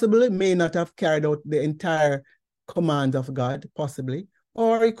possibly may not have carried out the entire command of God, possibly.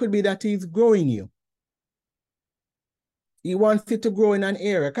 Or it could be that he's growing you. He wants you to grow in an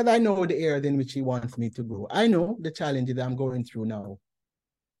area, because I know the area in which he wants me to grow. I know the challenges I'm going through now.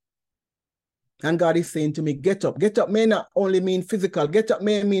 And God is saying to me, get up. Get up may not only mean physical. Get up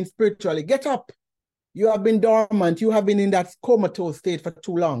may mean spiritually. Get up. You have been dormant. You have been in that comatose state for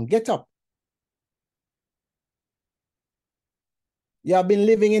too long. Get up. You have been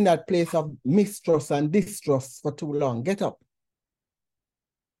living in that place of mistrust and distrust for too long. Get up.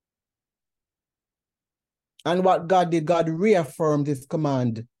 And what God did, God reaffirmed his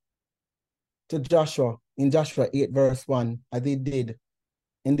command to Joshua in Joshua 8 verse 1, as he did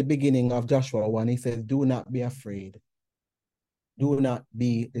in the beginning of Joshua 1. He says, do not be afraid. Do not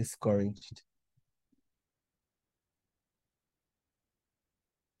be discouraged.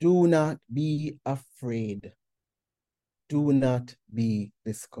 Do not be afraid. Do not be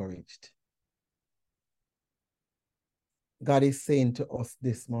discouraged. God is saying to us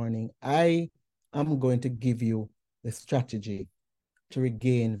this morning, I am going to give you the strategy to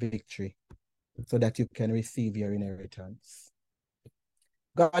regain victory so that you can receive your inheritance.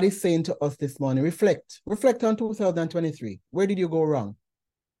 God is saying to us this morning, reflect on 2023. Where did you go wrong?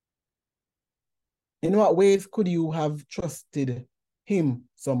 In what ways could you have trusted him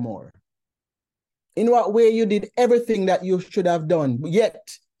some more? In what way you did everything that you should have done,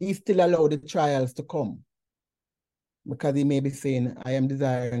 yet he still allowed the trials to come? Because he may be saying, I am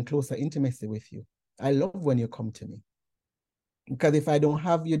desiring closer intimacy with you. I love when you come to me. Because if you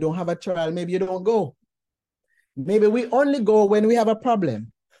don't have a trial, maybe you don't go. Maybe we only go when we have a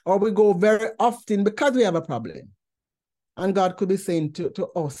problem, or we go very often because we have a problem. And God could be saying to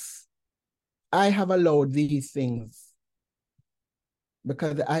us, I have allowed these things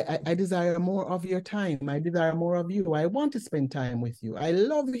because I desire more of your time. I desire more of you. I want to spend time with you. I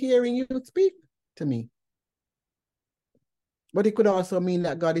love hearing you speak to me. But it could also mean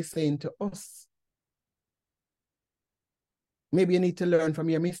that God is saying to us, maybe you need to learn from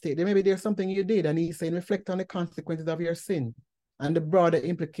your mistake. Maybe there's something you did, and he's saying, reflect on the consequences of your sin and the broader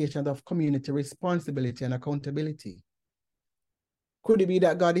implications of community responsibility and accountability. Could it be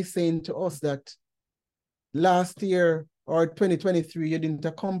that God is saying to us that last year or 2023, you didn't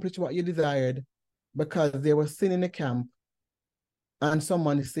accomplish what you desired because there was sin in the camp and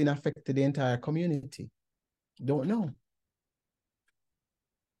someone's sin affected the entire community? Don't know.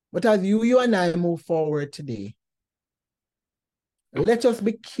 But as you and I move forward today, let us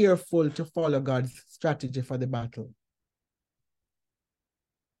be careful to follow God's strategy for the battle.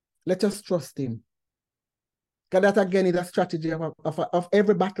 Let us trust him. Because that again is a strategy of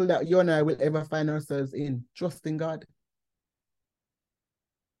every battle that you and I will ever find ourselves in. Trusting God.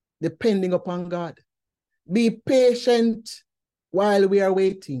 Depending upon God. Be patient while we are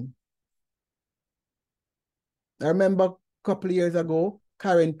waiting. I remember a couple of years ago,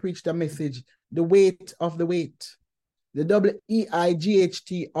 Karen preached a message, the weight of the wait. the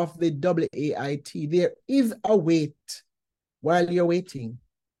W-E-I-G-H-T of the W-A-I-T. There is a wait while you're waiting.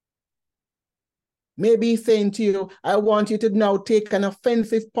 Maybe he's saying to you, I want you to now take an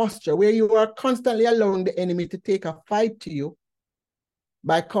offensive posture where you are constantly allowing the enemy to take a fight to you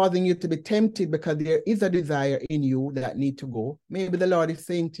by causing you to be tempted because there is a desire in you that need to go. Maybe the Lord is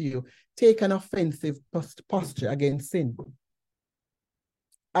saying to you, take an offensive posture against sin.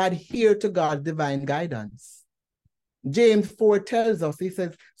 Adhere to God's divine guidance. James 4 tells us, he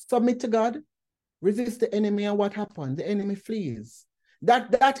says, submit to God, resist the enemy, and what happens? The enemy flees.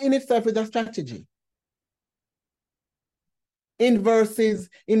 That in itself is a strategy. In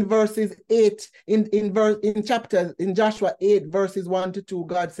Joshua 8, verses 1 to 2,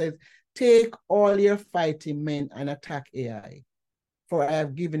 God says, take all your fighting men and attack Ai. For I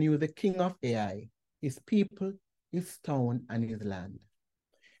have given you the king of Ai, his people, his town, and his land.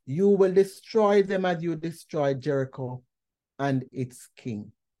 You will destroy them as you destroyed Jericho and its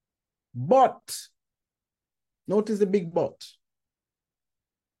king. But, notice the big but.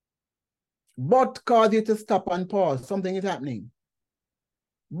 But cause you to stop and pause. Something is happening.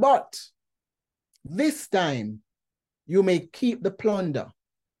 But this time you may keep the plunder.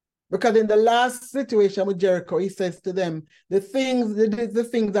 Because in the last situation with Jericho, he says to them, the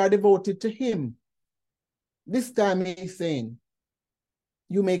things are devoted to him. This time he's saying,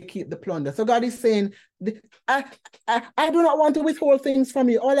 you may keep the plunder. So God is saying, I do not want to withhold things from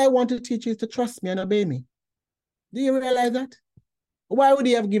you. All I want to teach you is to trust me and obey me. Do you realize that? Why would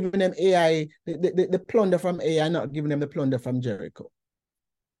he have given them Ai, the plunder from Ai, and not given them the plunder from Jericho?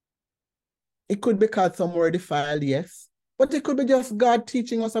 It could be because some were defiled, yes. But it could be just God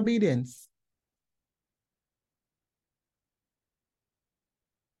teaching us obedience.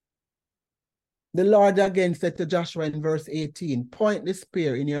 The Lord again said to Joshua in verse 18, point the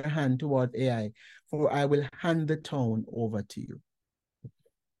spear in your hand towards Ai, for I will hand the town over to you.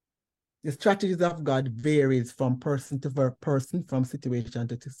 The strategies of God varies from person to person, from situation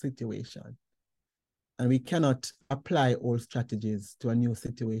to situation. And we cannot apply old strategies to a new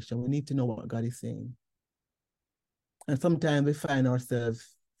situation. We need to know what God is saying. And sometimes we find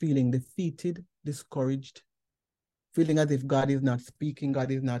ourselves feeling defeated, discouraged, feeling as if God is not speaking,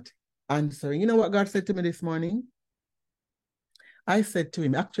 God is not answering. You know what God said to me this morning? I said to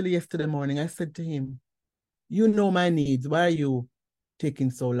him, actually yesterday morning, I said to him, you know my needs. Why are you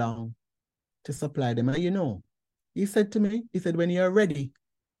taking so long to supply them? And you know, he said to me, he said, when you're ready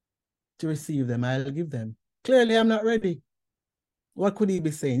to receive them, I'll give them. Clearly, I'm not ready. What could he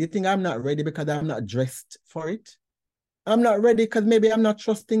be saying? You think I'm not ready because I'm not dressed for it? I'm not ready because maybe I'm not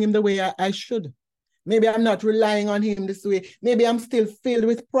trusting him the way I should. Maybe I'm not relying on him this way. Maybe I'm still filled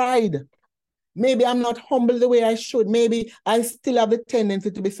with pride. Maybe I'm not humble the way I should. Maybe I still have the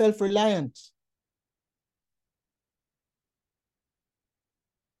tendency to be self-reliant.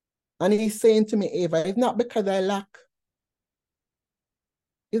 And he's saying to me, Ava, it's not because I lack.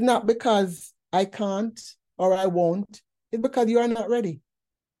 It's not because I can't or I won't. It's because you are not ready.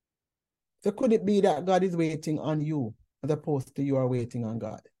 So could it be that God is waiting on you as opposed to you are waiting on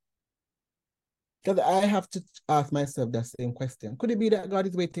God? Because I have to ask myself that same question. Could it be that God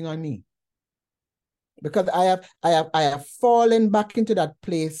is waiting on me? Because I have fallen back into that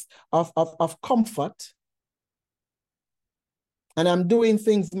place of comfort, and I'm doing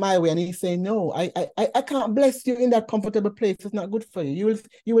things my way, and he's saying, no, I can't bless you in that comfortable place. It's not good for you.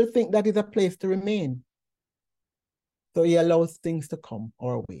 You will think that is a place to remain. So he allows things to come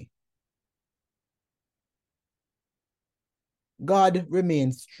our way. God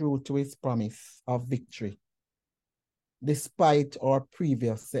remains true to his promise of victory, despite our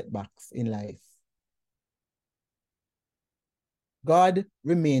previous setbacks in life. God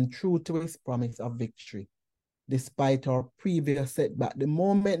remained true to his promise of victory, despite our previous setback. The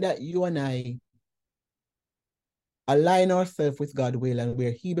moment that you and I align ourselves with God's will and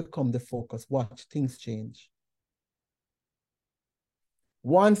where he becomes the focus, watch, things change.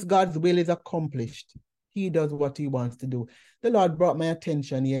 Once God's will is accomplished, he does what he wants to do. The Lord brought my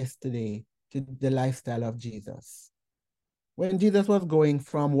attention yesterday to the lifestyle of Jesus. When Jesus was going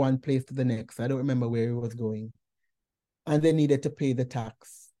from one place to the next, I don't remember where he was going, and they needed to pay the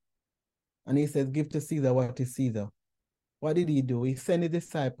tax. And he says, give to Caesar what is Caesar. What did he do? He sent his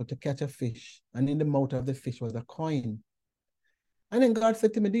disciple to catch a fish, and in the mouth of the fish was a coin. And then God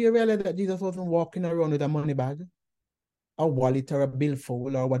said to me, do you realize that Jesus wasn't walking around with a money bag, a wallet or a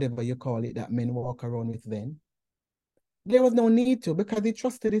billfold or whatever you call it that men walk around with then? There was no need to, because he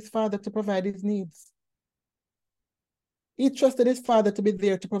trusted his Father to provide his needs. He trusted his Father to be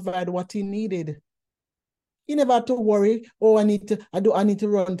there to provide what he needed. You never have to worry. Oh, I need to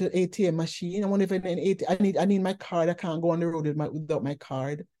run to ATM machine. I wonder if I need my card. I can't go on the road without my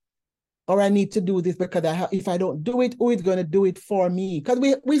card. Or I need to do this because if I don't do it, who is going to do it for me? Because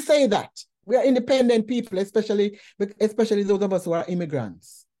we say that. We are independent people, especially those of us who are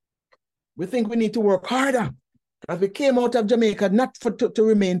immigrants. We think we need to work harder. As we came out of Jamaica, not to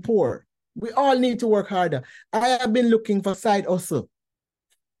remain poor. We all need to work harder. I have been looking for side hustle.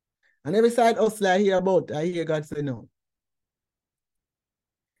 And every side hustle I hear about, I hear God say no.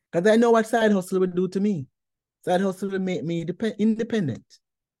 Because I know what side hustle will do to me. Side hustle will make me independent.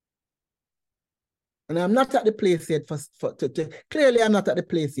 And I'm not at the place yet clearly I'm not at the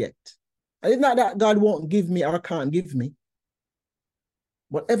place yet. And it's not that God won't give me or can't give me.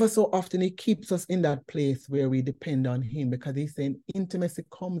 But ever so often he keeps us in that place where we depend on him, because he's saying intimacy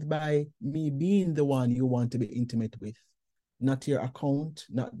comes by me being the one you want to be intimate with, not your account,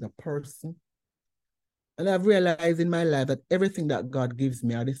 not the person. And I've realized in my life that everything that God gives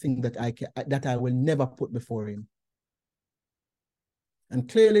me are the things that I will never put before him. And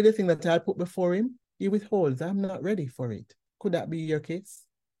clearly the thing that I put before him, he withholds. I'm not ready for it. Could that be your case?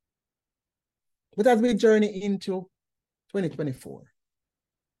 But as we journey into 2024,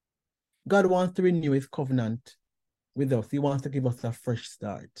 God wants to renew his covenant with us. He wants to give us a fresh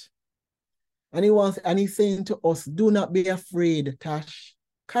start. And he's saying to us, do not be afraid, Tash.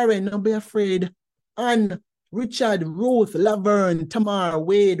 Karen, don't be afraid. Anne, Richard, Ruth, Laverne, Tamar,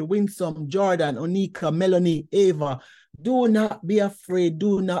 Wade, Winsome, Jordan, Onika, Melanie, Ava. Do not be afraid.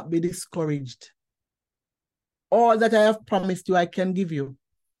 Do not be discouraged. All that I have promised you, I can give you.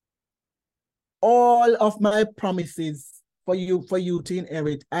 All of my promises for you to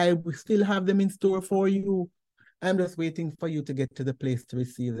inherit, I will still have them in store for you. I'm just waiting for you to get to the place to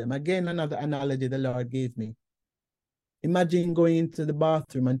receive them. Again, another analogy the Lord gave me. Imagine going into the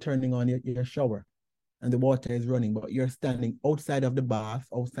bathroom and turning on your shower and the water is running, but you're standing outside of the bath,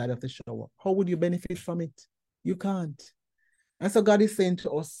 outside of the shower. How would you benefit from it? You can't. And so God is saying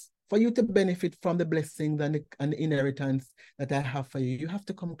to us, for you to benefit from the blessings and the inheritance that I have for you, you have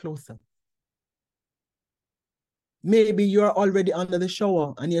to come closer. Maybe you're already under the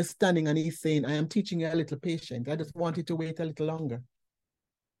shower and you're standing and he's saying, I am teaching you a little patience. I just want you to wait a little longer.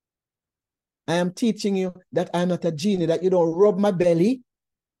 I am teaching you that I'm not a genie, that you don't rub my belly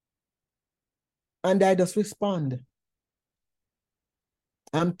and I just respond.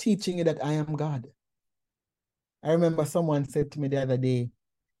 I'm teaching you that I am God. I remember someone said to me the other day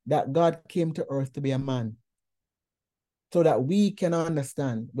that God came to earth to be a man so that we can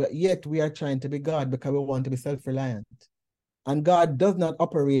understand, but yet we are trying to be God because we want to be self-reliant. And God does not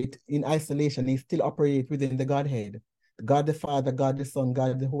operate in isolation. He still operates within the Godhead. God the Father, God the Son,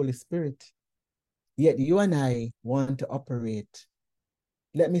 God the Holy Spirit. Yet you and I want to operate.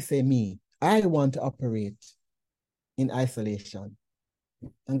 Let me say me. I want to operate in isolation.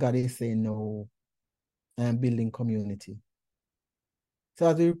 And God is saying, no, I am building community.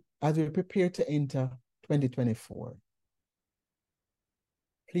 So as we prepare to enter 2024,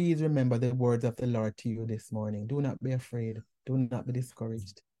 please remember the words of the Lord to you this morning. Do not be afraid. Do not be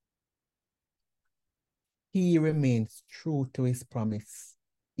discouraged. He remains true to his promise.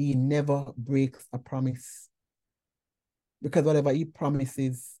 He never breaks a promise. Because whatever he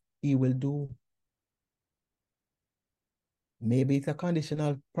promises, he will do. Maybe it's a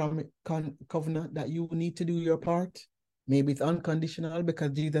conditional covenant that you need to do your part. Maybe it's unconditional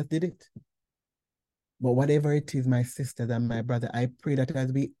because Jesus did it. But whatever it is, my sisters and my brother, I pray that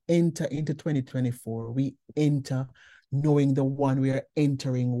as we enter into 2024, we enter knowing the one we are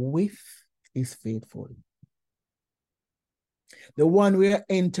entering with is faithful. The one we are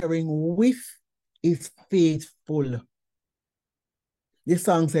entering with is faithful. This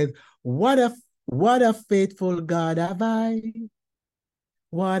song says, what a faithful God have I.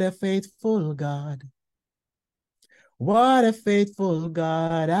 What a faithful God. What a faithful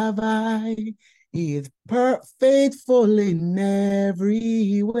God have I. He is faithful in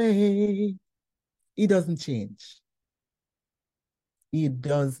every way. He doesn't change. He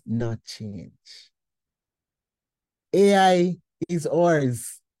does not change. AI is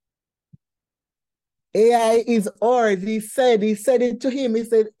ours. AI is ours. He said it to him. He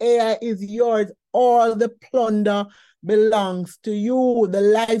said, AI is yours. All the plunder belongs to you. The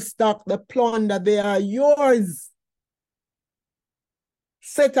livestock, the plunder, they are yours.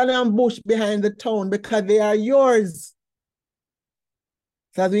 Set an ambush behind the town because they are yours.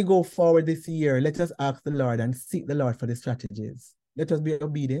 So as we go forward this year, let us ask the Lord and seek the Lord for the strategies. Let us be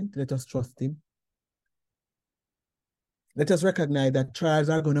obedient. Let us trust him. Let us recognize that trials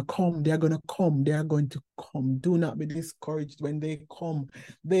are going to come. They are going to come. They are going to come. Do not be discouraged when they come.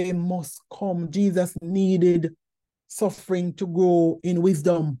 They must come. Jesus needed suffering to grow in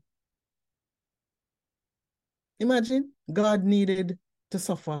wisdom. Imagine God needed to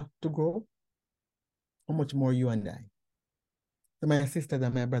suffer to grow. How much more you and I? So my sisters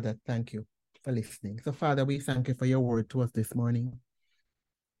and my brother, thank you for listening. So Father, we thank you for your word to us this morning.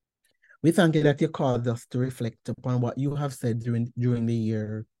 We thank you that you called us to reflect upon what you have said during the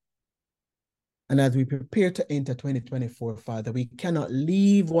year. And as we prepare to enter 2024, Father, we cannot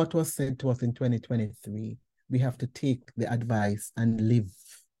leave what was said to us in 2023. We have to take the advice and live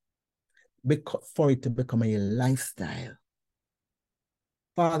for it to become a lifestyle.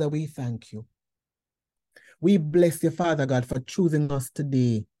 Father, we thank you. We bless you, Father God, for choosing us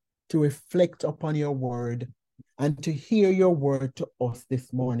today to reflect upon your word and to hear your word to us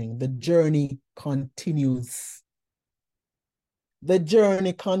this morning. The journey continues. The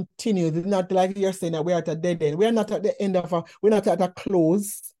journey continues. It's not like you're saying that we're at a dead end. We're not at the end of we're not at a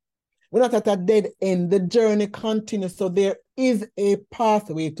close. We're not at a dead end. The journey continues. So there is a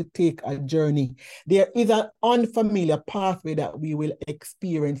pathway to take a journey. There is an unfamiliar pathway that we will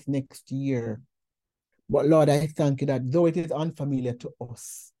experience next year. But Lord, I thank you that though it is unfamiliar to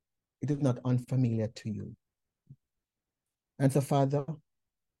us, it is not unfamiliar to you. And so, Father,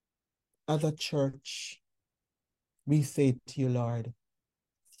 as a church, we say to you, Lord,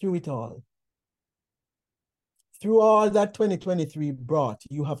 through it all, through all that 2023 brought,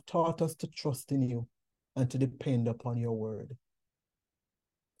 you have taught us to trust in you and to depend upon your word.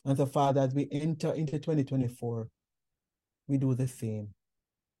 And so, Father, as we enter into 2024, we do the same.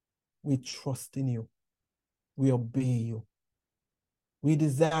 We trust in you. We obey you. We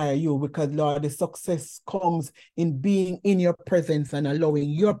desire you because, Lord, the success comes in being in your presence and allowing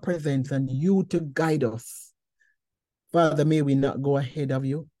your presence and you to guide us. Father, may we not go ahead of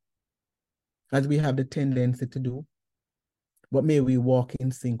you as we have the tendency to do, but may we walk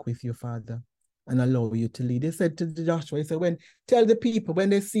in sync with you, Father, and allow you to lead. He said to Joshua, he said, tell the people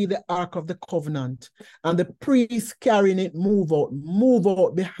when they see the Ark of the Covenant and the priest carrying it, move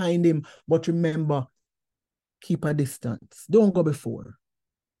out behind him. But remember, keep a distance. Don't go before.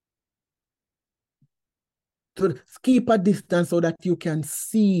 So keep a distance so that you can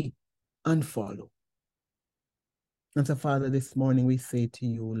see and follow. And so, Father, this morning we say to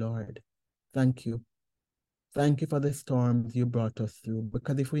you, Lord, thank you. Thank you for the storms you brought us through.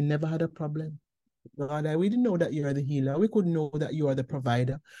 Because if we never had a problem, Lord, we didn't know that you are the healer. We couldn't know that you are the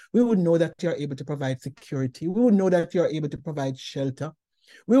provider. We would know that you are able to provide security. We would know that you are able to provide shelter.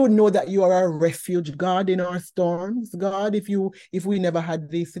 We would know that you are a refuge, God, in our storms. God, if we never had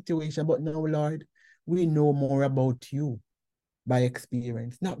this situation, but now, Lord, we know more about you by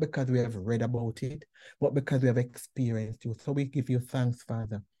experience, not because we have read about it, but because we have experienced you. So we give you thanks,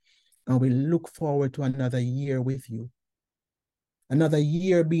 Father, and we look forward to another year with you. Another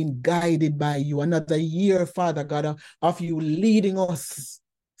year being guided by you. Another year, Father God, of you leading us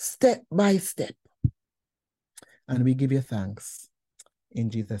step by step. And we give you thanks in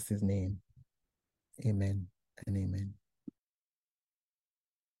Jesus' name. Amen and amen.